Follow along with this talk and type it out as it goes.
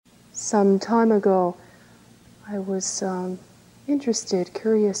Some time ago, I was interested,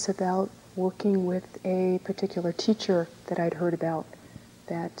 curious about working with a particular teacher that I'd heard about,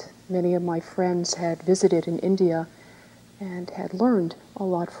 that many of my friends had visited in India and had learned a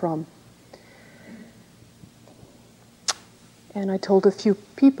lot from. And I told a few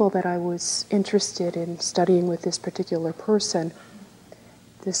people that I was interested in studying with this particular person.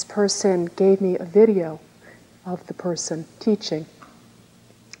 This person gave me a video of the person teaching.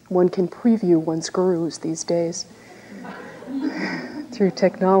 One can preview one's gurus these days through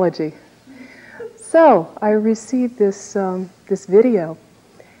technology. So I received this video,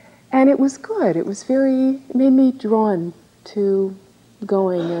 and it was good. It made me drawn to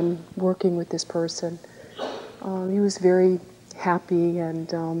going and working with this person. He was very happy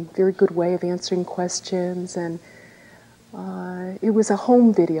and very good way of answering questions, and it was a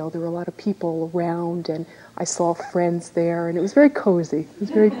home video. There were a lot of people around, and I saw friends there, and it was very cozy. It was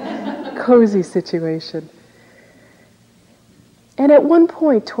a very cozy situation. And at one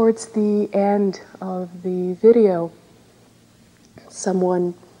point, towards the end of the video,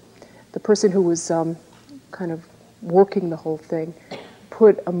 the person who was kind of working the whole thing,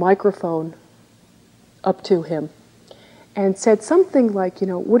 put a microphone up to him and said something like,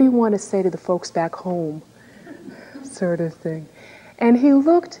 what do you want to say to the folks back home? Sort of thing. And he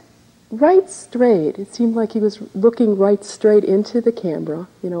looked right straight. It seemed like he was looking right straight into the camera,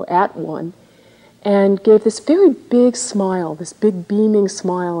 at one, and gave this very big smile, this big beaming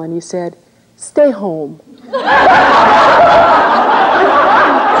smile, and he said, "Stay home."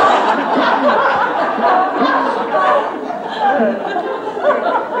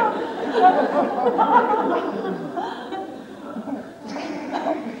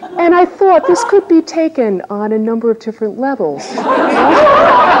 And I thought this could be taken on a number of different levels.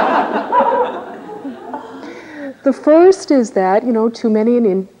 The first is that, too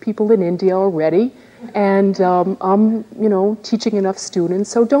many people in India already, and I'm, teaching enough students,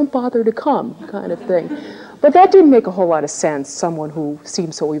 so don't bother to come, kind of thing. But that didn't make a whole lot of sense, someone who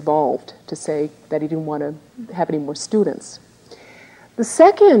seemed so evolved to say that he didn't want to have any more students. The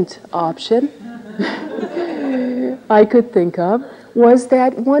second option I could think of was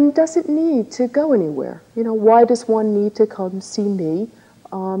that one doesn't need to go anywhere. Why does one need to come see me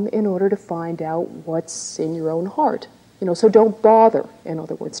in order to find out what's in your own heart? So don't bother. In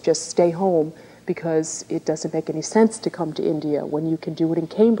other words, just stay home, because it doesn't make any sense to come to India when you can do it in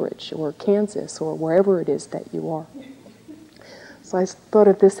Cambridge or Kansas or wherever it is that you are. So I thought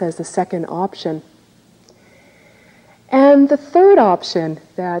of this as the second option. And the third option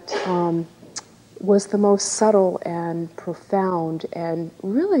that was the most subtle and profound and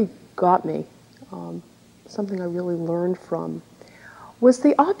really got me, something I really learned from, was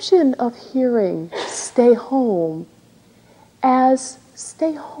the option of hearing "stay home" as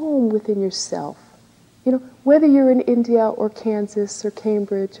stay home within yourself. Whether you're in India or Kansas or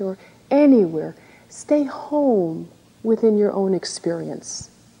Cambridge or anywhere, stay home within your own experience.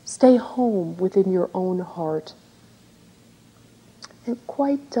 Stay home within your own heart. It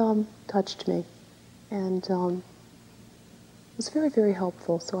quite touched me, and was very, very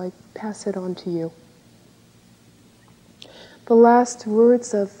helpful, so I pass it on to you. The last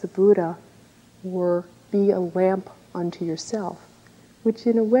words of the Buddha were, "Be a lamp unto yourself," which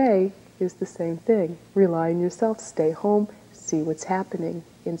in a way is the same thing. Rely on yourself, stay home, see what's happening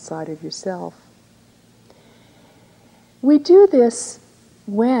inside of yourself. We do this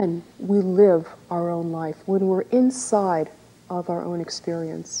when we live our own life, when we're inside of our own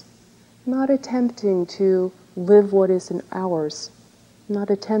experience, not attempting to live what isn't ours, not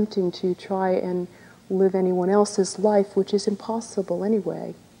attempting to try and live anyone else's life, which is impossible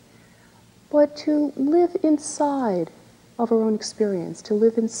anyway, but to live inside of our own experience, to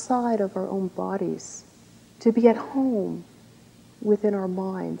live inside of our own bodies, to be at home within our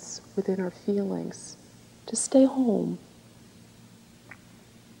minds, within our feelings, to stay home.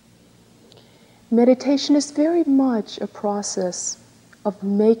 Meditation is very much a process of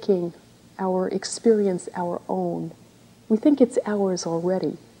making our experience our own. We think it's ours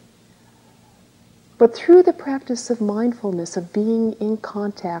already. But through the practice of mindfulness, of being in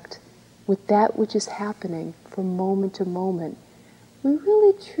contact with that which is happening from moment to moment, we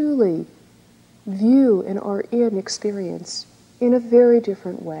really truly view and are in experience in a very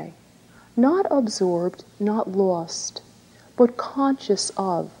different way. Not absorbed, not lost, but conscious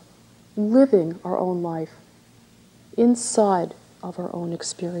of living our own life inside of our own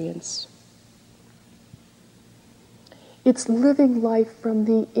experience. It's living life from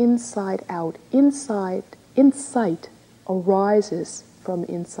the inside out. Insight arises from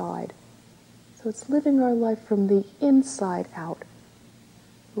inside. So it's living our life from the inside out.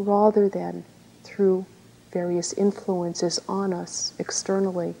 rather than through various influences on us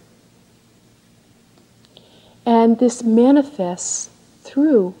externally. And this manifests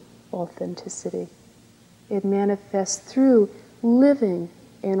through authenticity. It manifests through living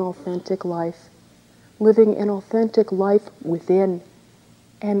an authentic life, living an authentic life within,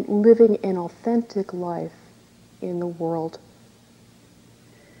 and living an authentic life in the world.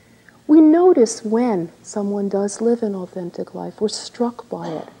 We notice when someone does live an authentic life. We're struck by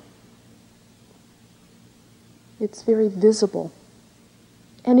it. It's very visible.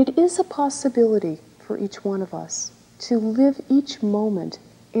 And it is a possibility for each one of us to live each moment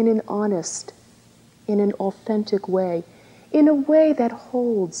in an honest, in an authentic way, in a way that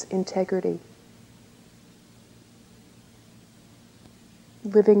holds integrity.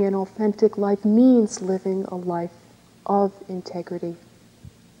 Living an authentic life means living a life of integrity.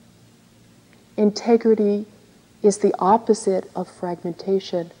 Integrity is the opposite of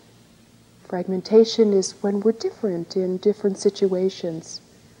fragmentation. Fragmentation is when we're different in different situations.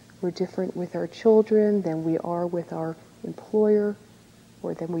 We're different with our children than we are with our employer,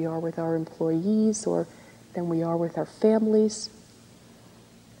 or than we are with our employees, or than we are with our families.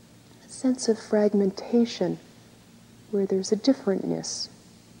 A sense of fragmentation where there's a differentness,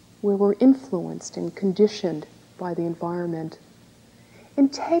 where we're influenced and conditioned by the environment.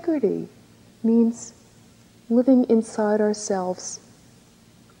 Integrity means living inside ourselves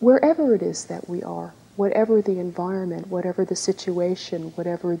wherever it is that we are, whatever the environment, whatever the situation,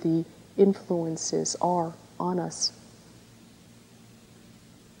 whatever the influences are on us.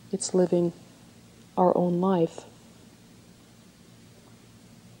 It's living our own life.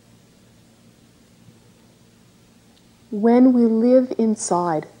 When we live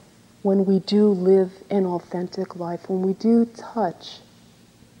inside, when we do live an authentic life, when we do touch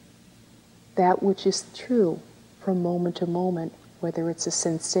that which is true from moment to moment, whether it's a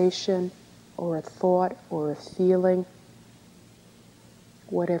sensation or a thought or a feeling,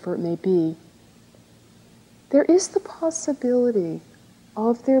 whatever it may be, there is the possibility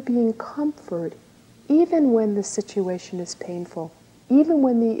of there being comfort even when the situation is painful, even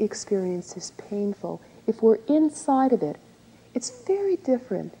when the experience is painful. If we're inside of it, it's very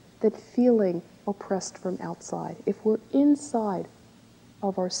different than feeling oppressed from outside. If we're inside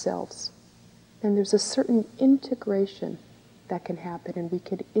of ourselves, then there's a certain integration that can happen, and we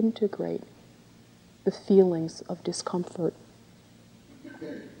can integrate the feelings of discomfort.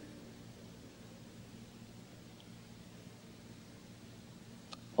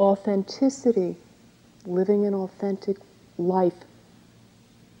 Authenticity, living an authentic life,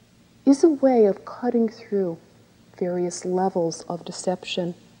 is a way of cutting through various levels of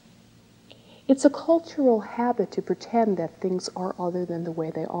deception. It's a cultural habit to pretend that things are other than the way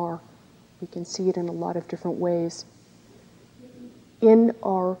they are. We can see it in a lot of different ways. In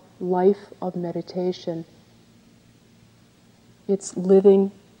our life of meditation, it's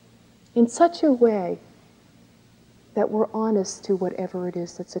living in such a way that we're honest to whatever it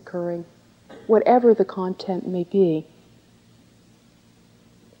is that's occurring, whatever the content may be,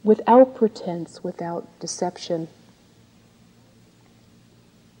 without pretense, without deception.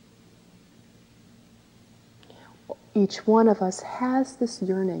 Each one of us has this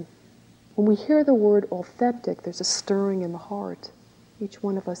yearning. When we hear the word authentic, there's a stirring in the heart. Each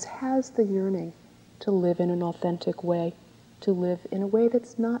one of us has the yearning to live in an authentic way, to live in a way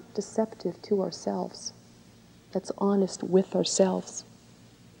that's not deceptive to ourselves, that's honest with ourselves.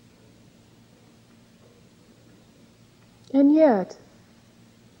 And yet,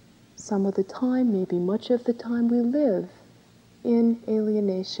 some of the time, maybe much of the time, we live in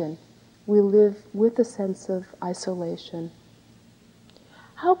alienation. We live with a sense of isolation.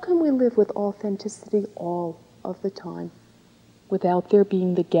 How can we live with authenticity all of the time without there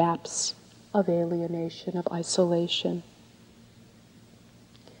being the gaps of alienation, of isolation?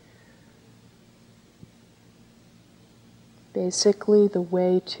 Basically, the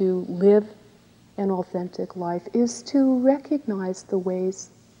way to live an authentic life is to recognize the ways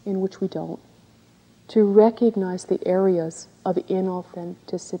in which we don't, to recognize the areas of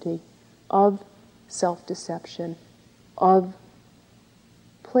inauthenticity, of self-deception, of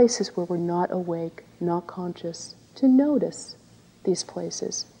places where we're not awake, not conscious, to notice these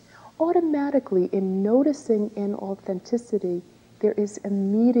places. Automatically, in noticing an authenticity, there is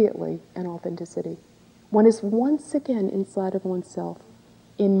immediately an authenticity. One is once again inside of oneself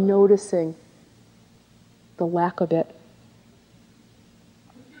in noticing the lack of it.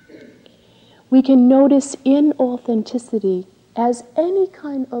 We can notice inauthenticity as any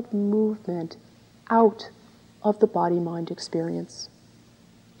kind of movement out of the body-mind experience.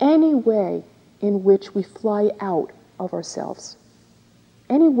 Any way in which we fly out of ourselves.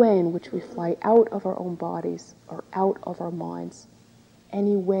 any way in which we fly out of our own bodies or out of our minds,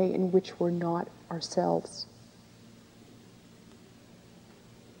 any way in which we're not ourselves.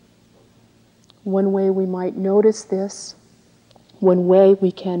 One way we might notice this, one way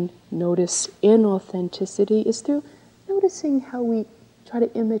we can notice inauthenticity is through noticing how we try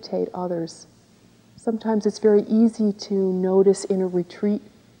to imitate others. Sometimes it's very easy to notice in a retreat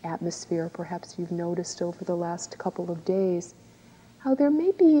atmosphere, perhaps you've noticed over the last couple of days, how there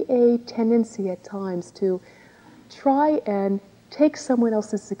may be a tendency at times to try and take someone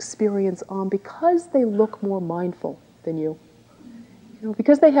else's experience on because they look more mindful than you. You know,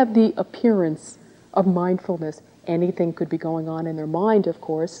 because they have the appearance of mindfulness. Anything could be going on in their mind, of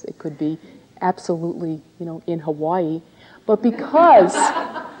course. It could be absolutely, in Hawaii. But because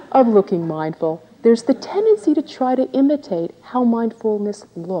of looking mindful, there's the tendency to try to imitate how mindfulness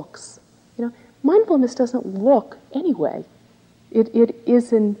looks. Mindfulness doesn't look anyway. It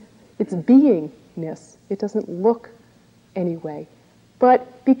is in its beingness. It doesn't look anyway.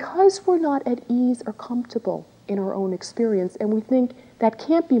 But because we're not at ease or comfortable in our own experience, and we think that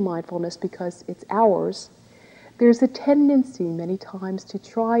can't be mindfulness because it's ours, there's a tendency many times to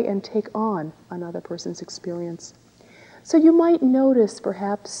try and take on another person's experience. So you might notice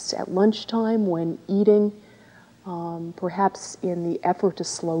perhaps at lunchtime when eating, perhaps in the effort to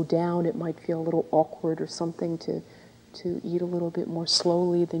slow down, it might feel a little awkward or something to eat a little bit more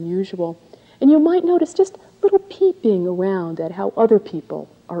slowly than usual. And you might notice just little peeping around at how other people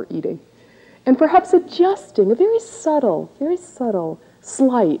are eating. And perhaps adjusting, a very subtle,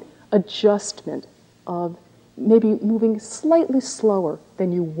 slight adjustment of maybe moving slightly slower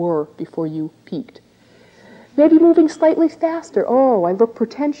than you were before you peaked. Maybe moving slightly faster. Oh, I look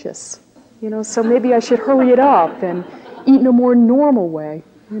pretentious, so maybe I should hurry it up and eat in a more normal way,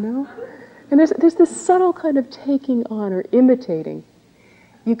 And there's this subtle kind of taking on or imitating.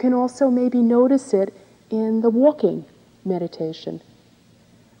 You can also maybe notice it in the walking meditation,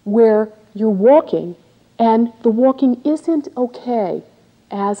 where you're walking and the walking isn't okay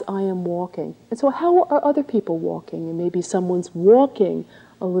as I am walking. And so how are other people walking? And maybe someone's walking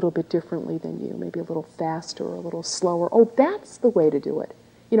a little bit differently than you, maybe a little faster or a little slower. Oh, that's the way to do it.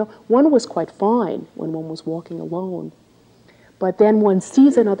 One was quite fine when one was walking alone. But then one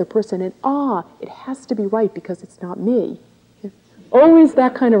sees another person and, it has to be right because it's not me. Always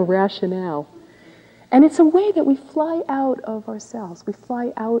that kind of rationale. And it's a way that we fly out of ourselves. We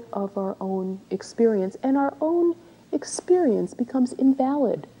fly out of our own experience, and our own experience becomes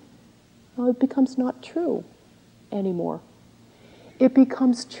invalid. It becomes not true anymore. It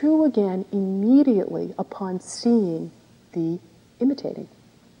becomes true again immediately upon seeing the imitating.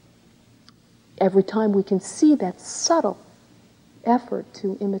 Every time we can see that subtle effort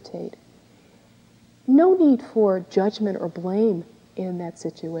to imitate. No need for judgment or blame in that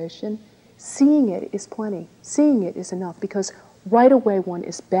situation. Seeing it is plenty. Seeing it is enough, because right away one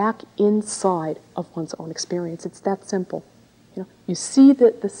is back inside of one's own experience. It's that simple. You see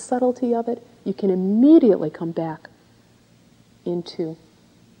the subtlety of it, you can immediately come back into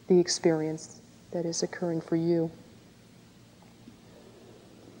the experience that is occurring for you.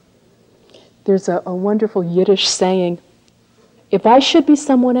 There's a wonderful Yiddish saying, if I should be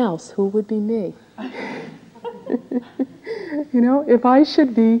someone else, who would be me? If I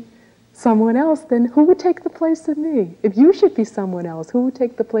should be someone else, then who would take the place of me? If you should be someone else, who would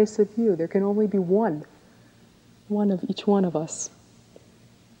take the place of you? There can only be one of each one of us.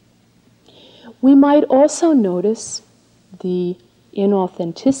 We might also notice the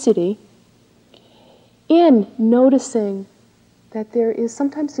inauthenticity in noticing that there is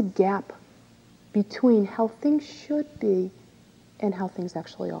sometimes a gap between how things should be and how things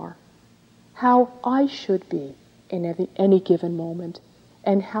actually are. How I should be in any given moment,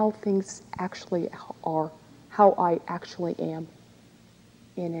 and how things actually are, how I actually am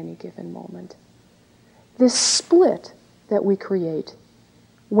in any given moment. This split that we create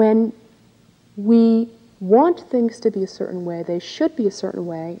when we want things to be a certain way, they should be a certain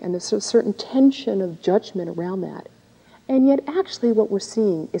way, and there's a certain tension of judgment around that. And yet actually what we're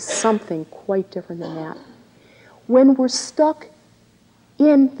seeing is something quite different than that. When we're stuck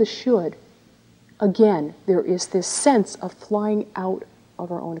in the should, again, there is this sense of flying out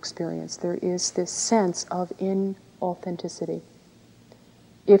of our own experience. There is this sense of inauthenticity.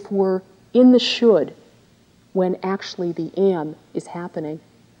 If we're in the should when actually the am is happening,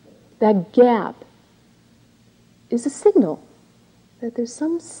 that gap is a signal that there's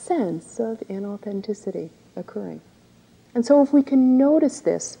some sense of inauthenticity occurring. And so if we can notice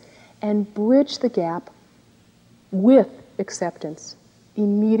this and bridge the gap with acceptance,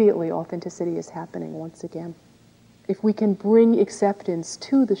 immediately authenticity is happening once again. if we can bring acceptance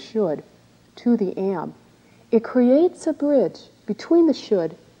to the should, to the am, it creates a bridge between the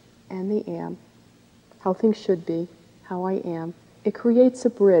should and the am, how things should be, how I am. It creates a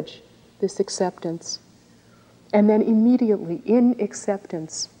bridge, this acceptance. And then immediately, in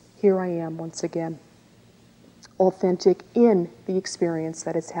acceptance, here I am once again, authentic in the experience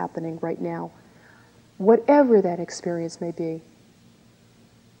that is happening right now, whatever that experience may be.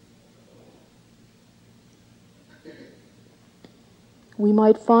 We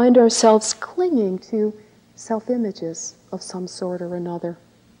might find ourselves clinging to self-images of some sort or another,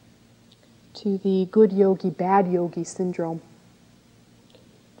 to the good yogi, bad yogi syndrome,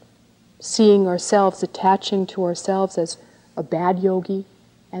 seeing ourselves, attaching to ourselves as a bad yogi,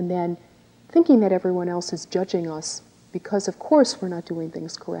 and then thinking that everyone else is judging us because, of course, we're not doing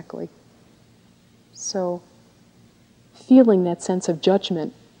things correctly. So, feeling that sense of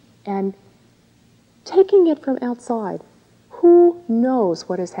judgment and taking it from outside. Who knows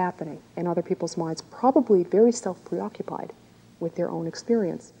what is happening in other people's minds? Probably very self-preoccupied with their own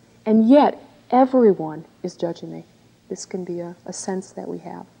experience. And yet, everyone is judging me. This can be a sense that we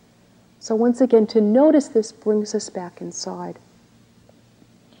have. So once again, to notice this brings us back inside.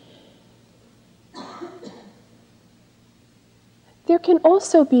 There can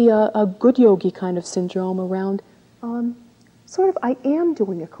also be a good yogi kind of syndrome around sort of, I am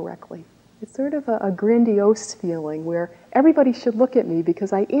doing it correctly. It's sort of a grandiose feeling where everybody should look at me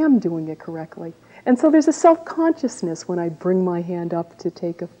because I am doing it correctly. And so there's a self-consciousness when I bring my hand up to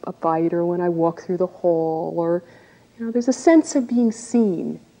take a bite, or when I walk through the hall, or, there's a sense of being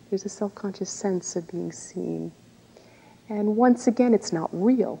seen. There's a self-conscious sense of being seen. And once again, it's not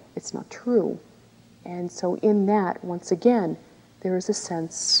real. It's not true. And so in that, once again, there is a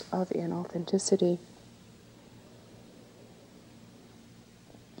sense of inauthenticity.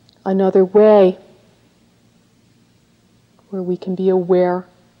 Another way where we can be aware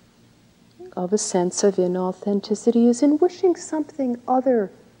of a sense of inauthenticity is in wishing something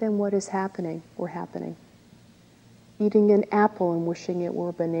other than what is happening or happening. Eating an apple and wishing it were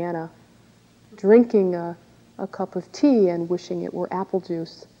a banana. Drinking a cup of tea and wishing it were apple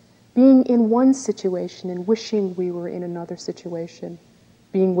juice. Being in one situation and wishing we were in another situation.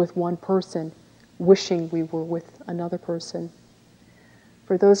 Being with one person, wishing we were with another person.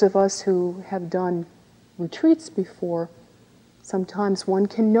 For those of us who have done retreats before, sometimes one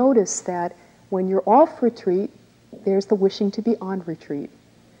can notice that when you're off retreat, there's the wishing to be on retreat.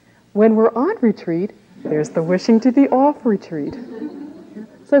 When we're on retreat, there's the wishing to be off retreat.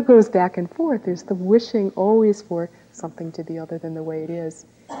 So it goes back and forth. There's the wishing always for something to be other than the way it is.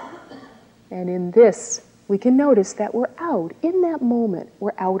 And in this, we can notice that we're out. In that moment,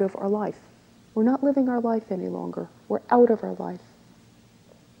 we're out of our life. We're not living our life any longer. We're out of our life.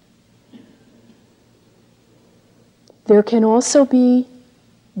 There can also be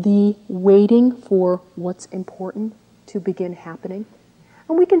the waiting for what's important to begin happening.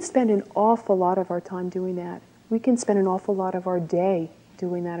 And we can spend an awful lot of our time doing that. We can spend an awful lot of our day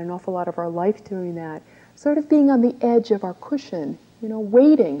doing that, an awful lot of our life doing that. Sort of being on the edge of our cushion,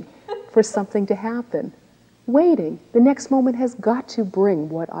 waiting for something to happen. Waiting. The next moment has got to bring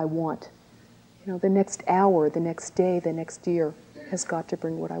what I want. The next hour, the next day, the next year has got to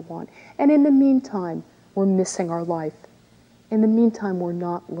bring what I want. And in the meantime, we're missing our life. In the meantime, we're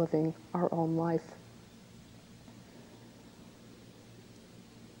not living our own life.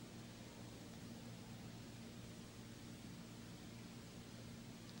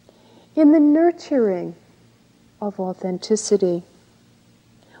 In the nurturing of authenticity,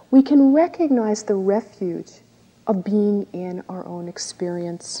 we can recognize the refuge of being in our own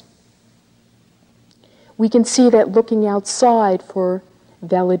experience. We can see that looking outside for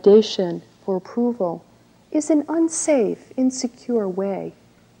validation, for approval, is an unsafe, insecure way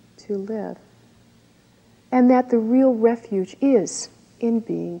to live. And that the real refuge is in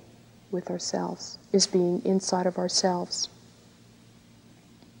being with ourselves, is being inside of ourselves.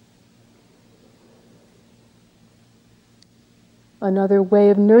 Another way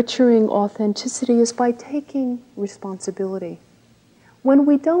of nurturing authenticity is by taking responsibility. When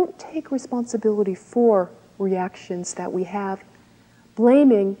we don't take responsibility for reactions that we have,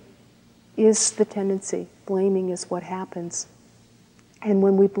 blaming is the tendency. Blaming is what happens. And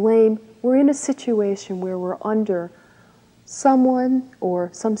when we blame, we're in a situation where we're under someone or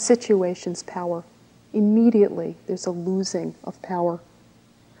some situation's power. Immediately, there's a losing of power.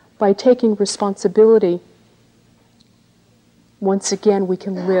 By taking responsibility, once again, we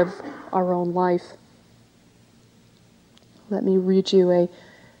can live our own life. Let me read you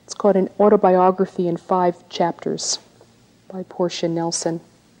it's called an autobiography in 5 chapters by Portia Nelson.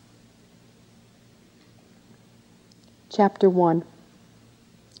 Chapter 1.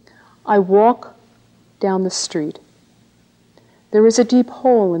 I walk down the street. There is a deep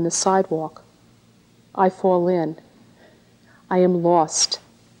hole in the sidewalk. I fall in. I am lost.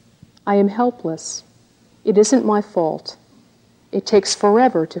 I am helpless. It isn't my fault. It takes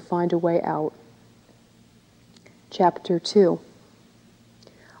forever to find a way out. Chapter 2.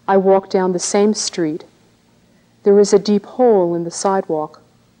 I walk down the same street. There is a deep hole in the sidewalk.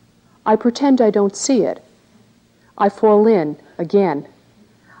 I pretend I don't see it. I fall in again.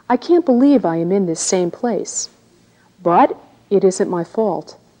 I can't believe I am in this same place. But it isn't my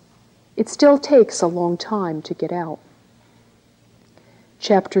fault. It still takes a long time to get out.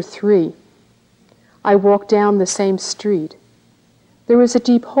 Chapter 3. I walk down the same street. There is a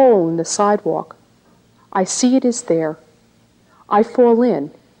deep hole in the sidewalk. I see it is there. I fall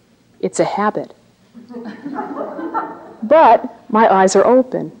in. It's a habit. But my eyes are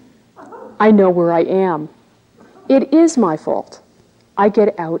open. I know where I am. It is my fault. I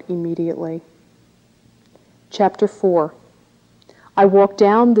get out immediately. Chapter 4. I walk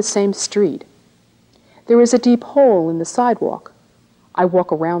down the same street. There is a deep hole in the sidewalk. I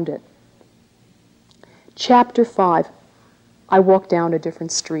walk around it. Chapter 5. I walk down a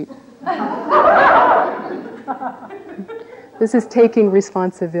different street. This is taking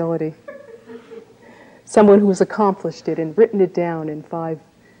responsibility. Someone who has accomplished it and written it down in five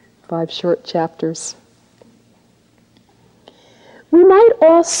short chapters. We might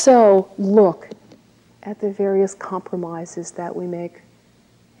also look at the various compromises that we make,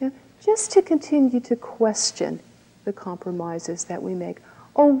 just to continue to question the compromises that we make,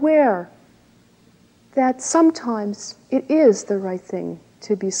 aware that sometimes it is the right thing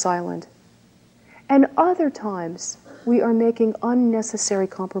to be silent, and other times we are making unnecessary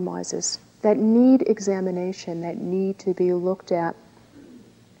compromises that need examination, that need to be looked at.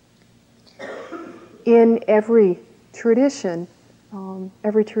 In every tradition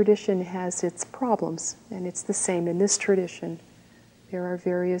has its problems, and it's the same in this tradition. There are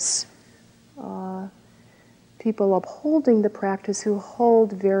various people upholding the practice who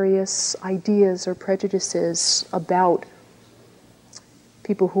hold various ideas or prejudices about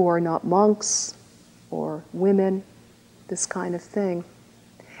people who are not monks or women, this kind of thing.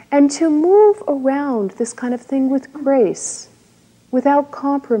 And to move around this kind of thing with grace, without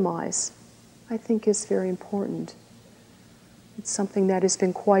compromise, I think is very important. It's something that has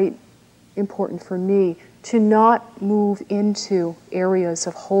been quite important for me, to not move into areas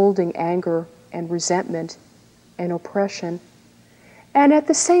of holding anger and resentment and oppression, and at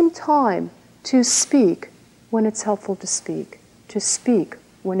the same time to speak when it's helpful to speak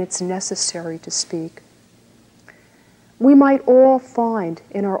when it's necessary to speak. We might all find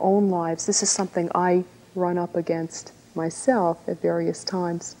in our own lives, this is something I run up against myself at various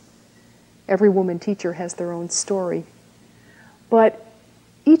times. Every woman teacher has their own story. But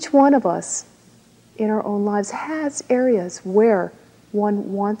each one of us in our own lives has areas where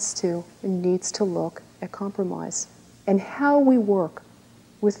one wants to and needs to look at compromise and how we work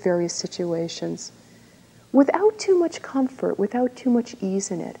with various situations without too much comfort, without too much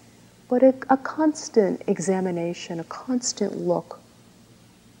ease in it, but a constant examination, a constant look,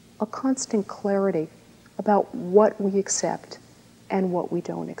 a constant clarity about what we accept and what we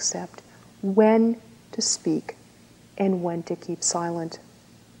don't accept, when to speak and when to keep silent.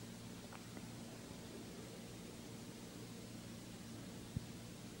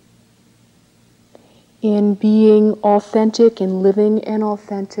 In being authentic and living an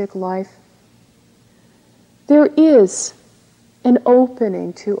authentic life, there is an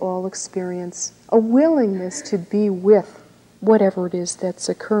opening to all experience, a willingness to be with whatever it is that's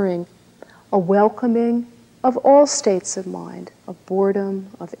occurring, a welcoming of all states of mind, of boredom,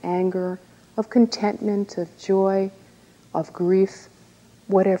 of anger, of contentment, of joy, of grief,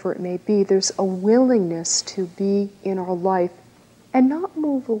 whatever it may be. There's a willingness to be in our life and not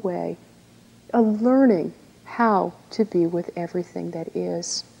move away, a learning how to be with everything that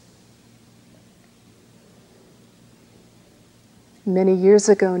is. Many years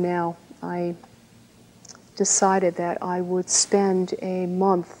ago now, I decided that I would spend a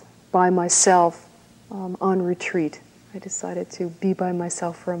month by myself on retreat. I decided to be by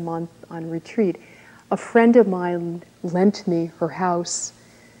myself for a month on retreat. A friend of mine lent me her house,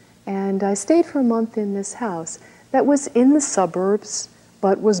 and I stayed for a month in this house that was in the suburbs,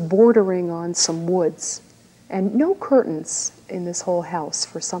 but was bordering on some woods, and no curtains in this whole house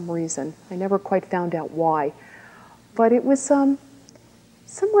for some reason. I never quite found out why. But it was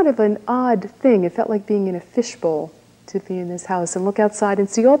somewhat of an odd thing. It felt like being in a fishbowl to be in this house and look outside and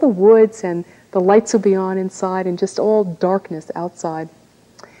see all the woods, and the lights will be on inside and just all darkness outside.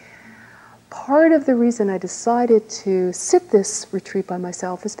 part of the reason I decided to sit this retreat by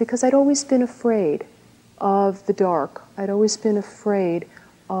myself is because I'd always been afraid of the dark. I'd always been afraid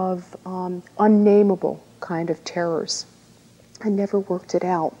of unnameable kind of terrors. I never worked it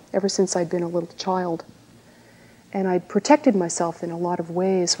out ever since I'd been a little child. And I'd protected myself in a lot of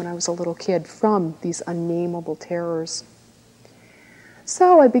ways when I was a little kid from these unnameable terrors.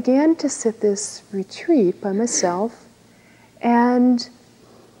 So I began to sit this retreat by myself, and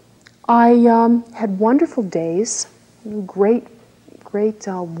I had wonderful days, great,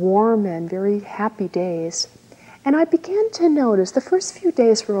 warm and very happy days. And I began to notice, the first few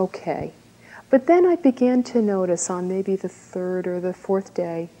days were okay, but then I began to notice on maybe the third or the fourth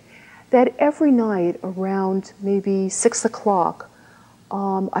day that every night around maybe 6 o'clock,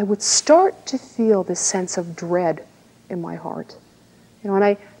 I would start to feel this sense of dread in my heart. And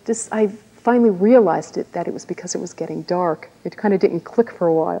I finally realized that it was because it was getting dark. It kind of didn't click for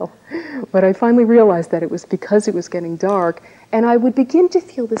a while, but I finally realized that it was because it was getting dark, and I would begin to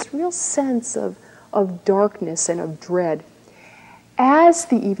feel this real sense of darkness and of dread. As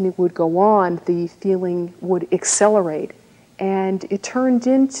the evening would go on, the feeling would accelerate, and it turned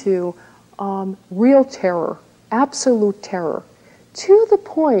into real terror, absolute terror, to the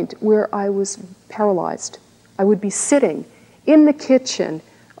point where I was paralyzed. I would be sitting in the kitchen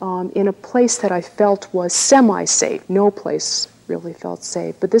in a place that I felt was semi-safe. No place really felt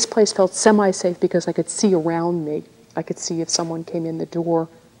safe, but this place felt semi-safe because I could see around me. I could see if someone came in the door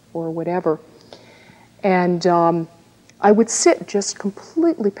or whatever. And I would sit just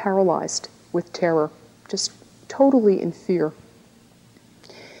completely paralyzed with terror, just totally in fear.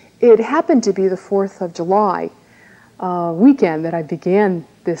 It happened to be the 4th of July weekend that I began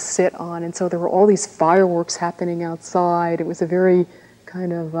this sit on, and so there were all these fireworks happening outside. It was a very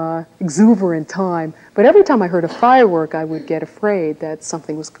kind of exuberant time. But every time I heard a firework, I would get afraid that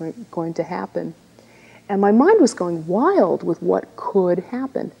something was going to happen. And my mind was going wild with what could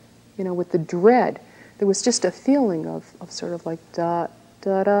happen, with the dread. There was just a feeling of sort of like da,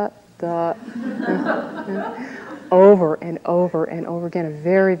 da, da, da, over and over and over again, a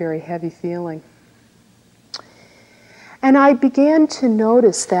very, very heavy feeling. And I began to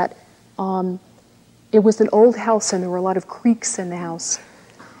notice that it was an old house and there were a lot of creaks in the house.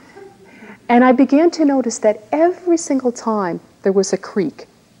 And I began to notice that every single time there was a creak,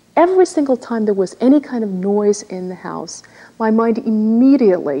 every single time there was any kind of noise in the house, my mind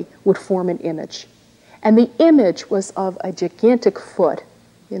immediately would form an image. And the image was of a gigantic foot,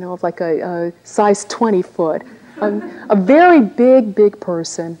 of like a size 20 foot, a very big, big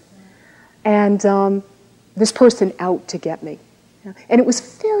person, and this person out to get me. And it was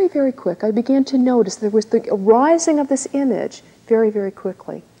very, very quick. I began to notice there was the arising of this image very, very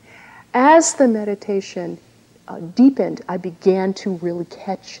quickly. As the meditation deepened, I began to really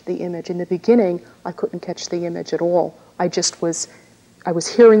catch the image. In the beginning, I couldn't catch the image at all. I was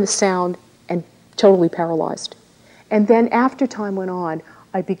hearing the sound and totally paralyzed. And then after time went on,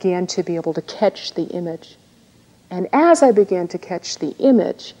 I began to be able to catch the image. And as I began to catch the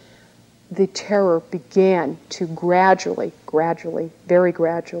image, the terror began to gradually, very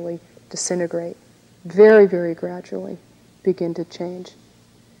gradually disintegrate, very, very gradually begin to change.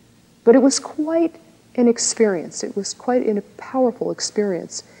 But it was quite an experience. It was quite a powerful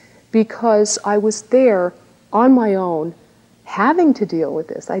experience because I was there on my own having to deal with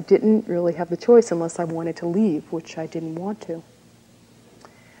this. I didn't really have the choice unless I wanted to leave, which I didn't want to.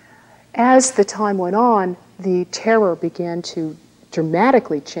 As the time went on, the terror began to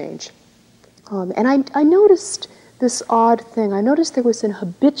dramatically change. And I noticed this odd thing. I noticed there was an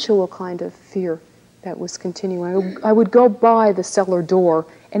habitual kind of fear that was continuing. I would go by the cellar door,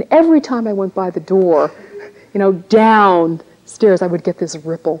 and every time I went by the door, downstairs, I would get this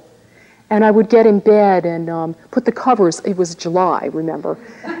ripple. And I would get in bed and put the covers, it was July, remember,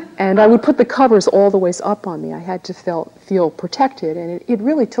 and I would put the covers all the ways up on me. I had to feel protected, and it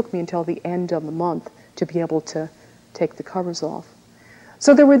really took me until the end of the month to be able to take the covers off.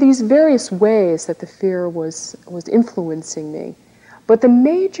 So there were these various ways that the fear was influencing me. But the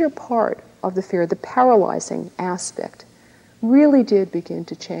major part of the fear, the paralyzing aspect, really did begin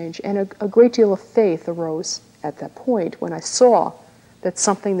to change. And a great deal of faith arose at that point when I saw that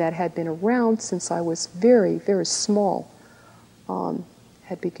something that had been around since I was very, very small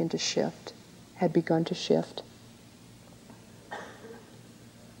had begun to shift.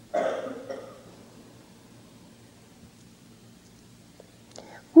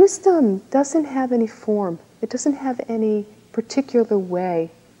 Wisdom doesn't have any form. It doesn't have any particular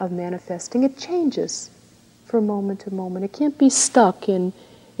way of manifesting. It changes from moment to moment. It can't be stuck in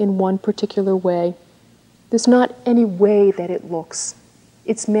one particular way. There's not any way that it looks.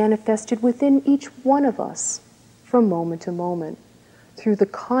 It's manifested within each one of us from moment to moment. Through the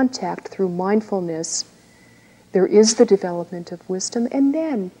contact, through mindfulness, there is the development of wisdom, and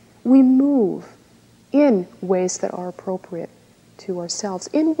then we move in ways that are appropriate to ourselves,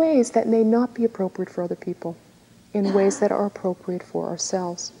 in ways that may not be appropriate for other people, in ways that are appropriate for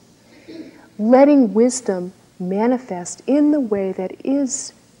ourselves. Letting wisdom manifest in the way that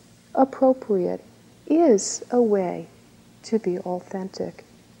is appropriate is a way to be authentic,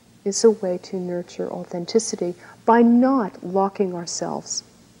 is a way to nurture authenticity by not locking ourselves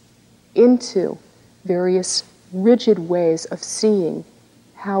into various rigid ways of seeing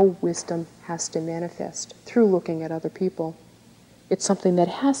how wisdom has to manifest through looking at other people. It's something that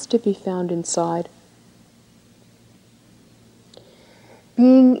has to be found inside.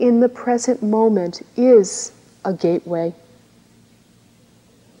 Being in the present moment is a gateway.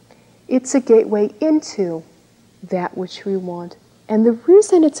 It's a gateway into that which we want. And the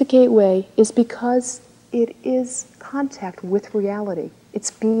reason it's a gateway is because it is contact with reality.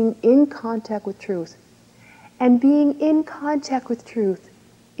 It's being in contact with truth. And being in contact with truth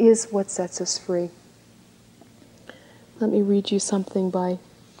is what sets us free. Let me read you something by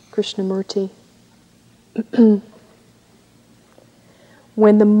Krishnamurti.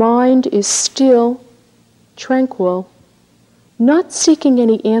 When the mind is still, tranquil, not seeking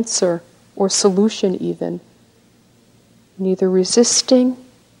any answer or solution even, neither resisting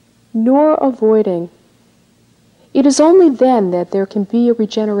nor avoiding, it is only then that there can be a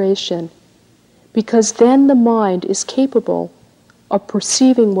regeneration, because then the mind is capable of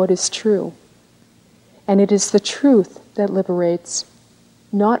perceiving what is true. And it is the truth that liberates,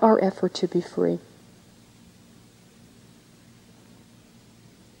 not our effort to be free.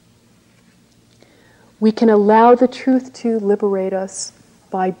 We can allow the truth to liberate us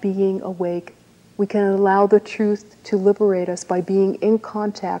by being awake. We can allow the truth to liberate us by being in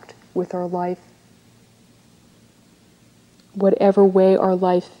contact with our life. Whatever way our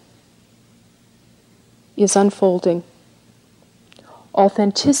life is unfolding.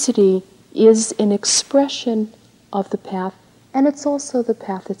 Authenticity is an expression of the path, and it's also the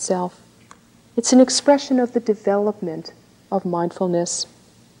path itself. It's an expression of the development of mindfulness.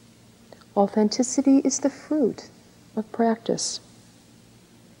 Authenticity is the fruit of practice.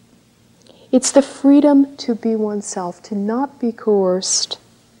 It's the freedom to be oneself, to not be coerced,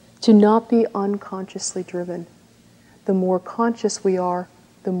 to not be unconsciously driven. The more conscious we are,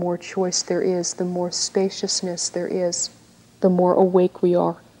 the more choice there is, the more spaciousness there is, the more awake we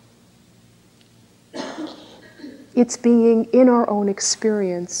are. It's being in our own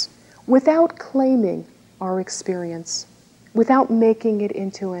experience without claiming our experience, without making it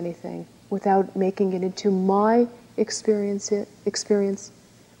into anything, without making it into my experience,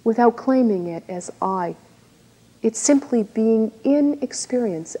 without claiming it as I. It's simply being in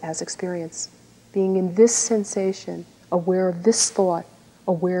experience as experience, being in this sensation, aware of this thought,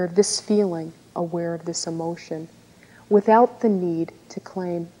 aware of this feeling, aware of this emotion, without the need to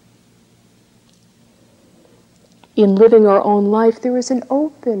claim. In living our own life, there is an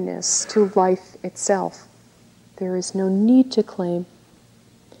openness to life itself. There is no need to claim.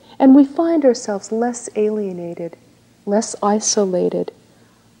 And we find ourselves less alienated, less isolated,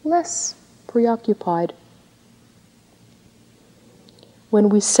 less preoccupied. When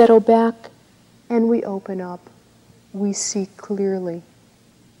we settle back and we open up, we see clearly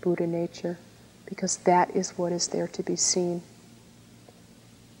Buddha nature, because that is what is there to be seen.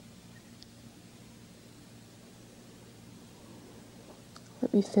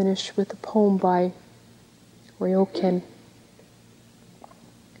 Let me finish with a poem by Ryokan.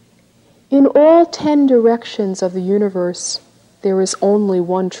 In all 10 directions of the universe, there is only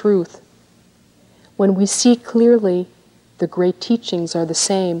one truth. When we see clearly, the great teachings are the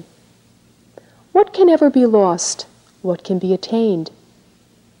same. What can ever be lost? What can be attained?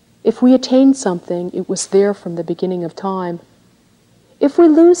 If we attain something, it was there from the beginning of time. If we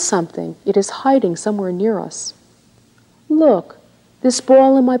lose something, it is hiding somewhere near us. Look, this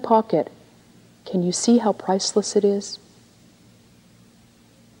ball in my pocket. Can you see how priceless it is?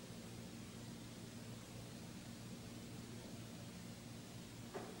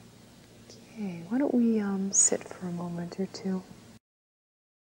 Okay, why don't we sit for a moment or two?